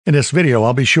In this video,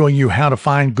 I'll be showing you how to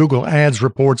find Google Ads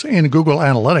reports in Google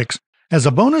Analytics. As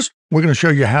a bonus, we're going to show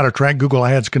you how to track Google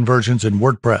Ads conversions in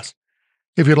WordPress.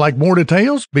 If you'd like more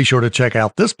details, be sure to check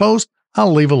out this post.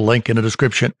 I'll leave a link in the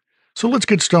description. So let's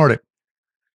get started.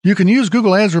 You can use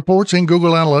Google Ads reports in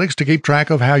Google Analytics to keep track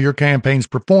of how your campaign's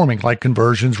performing, like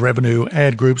conversions, revenue,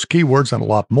 ad groups, keywords, and a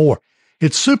lot more.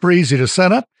 It's super easy to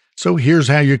set up, so here's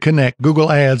how you connect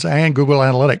Google Ads and Google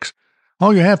Analytics.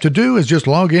 All you have to do is just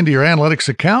log into your Analytics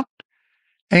account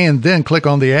and then click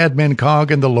on the admin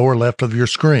cog in the lower left of your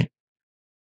screen.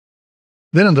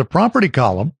 Then in the property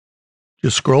column,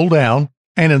 just scroll down,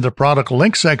 and in the product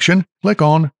link section, click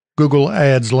on Google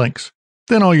Ads links.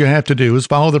 Then all you have to do is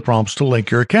follow the prompts to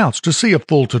link your accounts. To see a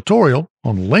full tutorial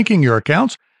on linking your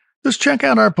accounts, just check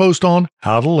out our post on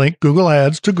how to link Google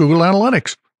Ads to Google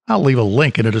Analytics. I'll leave a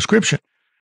link in the description.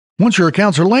 Once your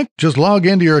accounts are linked, just log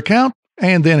into your account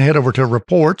and then head over to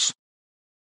Reports,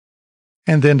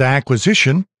 and then to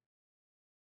Acquisition,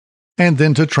 and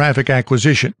then to Traffic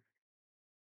Acquisition.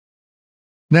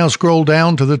 Now scroll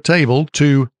down to the table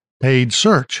to Paid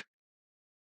Search.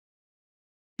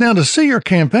 Now to see your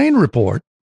campaign report,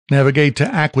 navigate to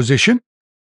Acquisition,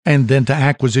 and then to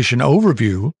Acquisition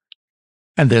Overview,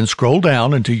 and then scroll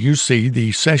down until you see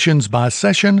the Sessions by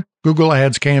Session Google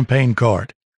Ads Campaign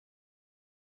card.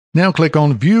 Now click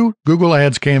on View Google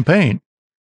Ads Campaign.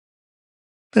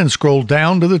 Then scroll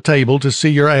down to the table to see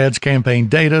your ads campaign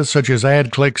data such as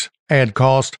ad clicks, ad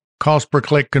cost, cost per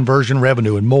click, conversion,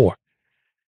 revenue, and more.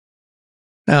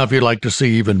 Now, if you'd like to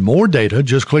see even more data,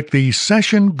 just click the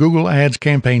Session Google Ads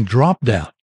Campaign drop-down.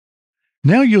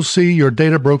 Now you'll see your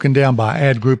data broken down by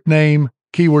ad group name,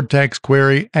 keyword text,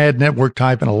 query, ad network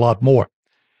type, and a lot more.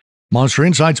 Monster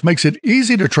Insights makes it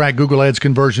easy to track Google Ads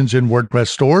conversions in WordPress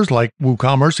stores like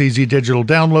WooCommerce, Easy Digital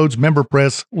Downloads,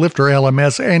 MemberPress, Lifter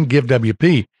LMS, and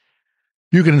GiveWP.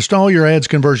 You can install your ads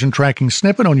conversion tracking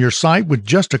snippet on your site with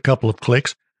just a couple of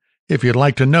clicks. If you'd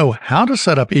like to know how to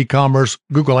set up e-commerce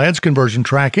Google Ads conversion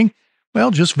tracking,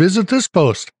 well, just visit this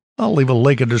post. I'll leave a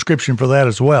link in the description for that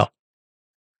as well.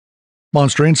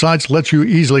 Monster Insights lets you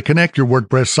easily connect your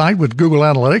WordPress site with Google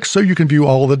Analytics so you can view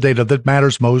all the data that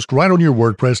matters most right on your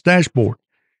WordPress dashboard.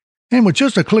 And with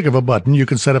just a click of a button, you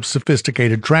can set up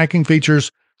sophisticated tracking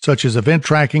features such as event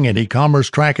tracking and e-commerce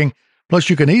tracking. Plus,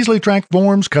 you can easily track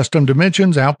forms, custom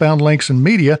dimensions, outbound links, and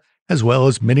media, as well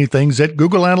as many things that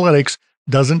Google Analytics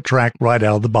doesn't track right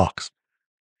out of the box.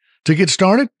 To get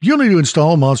started, you'll need to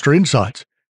install Monster Insights.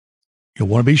 You'll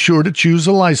want to be sure to choose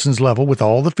a license level with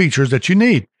all the features that you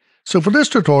need. So for this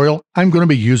tutorial, I'm going to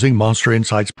be using Monster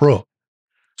Insights Pro.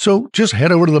 So just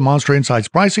head over to the Monster Insights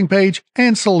pricing page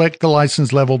and select the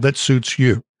license level that suits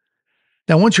you.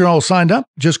 Now once you're all signed up,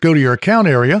 just go to your account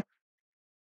area,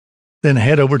 then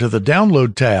head over to the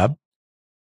Download tab,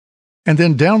 and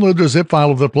then download the zip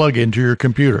file of the plugin to your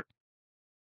computer.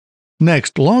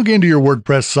 Next, log into your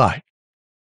WordPress site,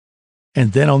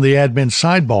 and then on the admin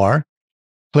sidebar,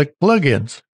 click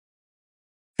Plugins,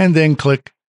 and then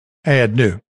click Add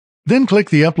New. Then click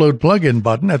the Upload Plugin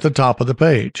button at the top of the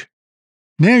page.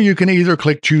 Now you can either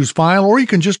click Choose File, or you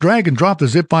can just drag and drop the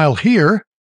zip file here,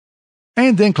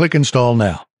 and then click Install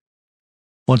Now.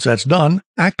 Once that's done,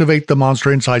 activate the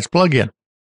Monster Insights plugin.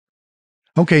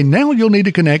 Okay, now you'll need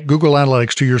to connect Google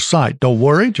Analytics to your site. Don't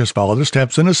worry, just follow the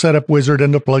steps in the setup wizard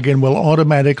and the plugin will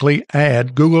automatically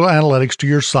add Google Analytics to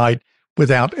your site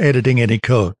without editing any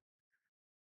code.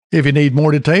 If you need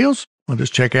more details, well,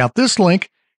 just check out this link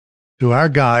to our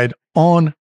guide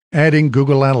on adding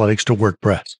Google Analytics to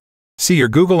WordPress. See your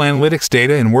Google Analytics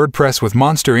data in WordPress with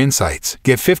Monster Insights.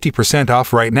 Get 50%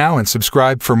 off right now and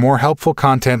subscribe for more helpful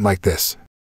content like this.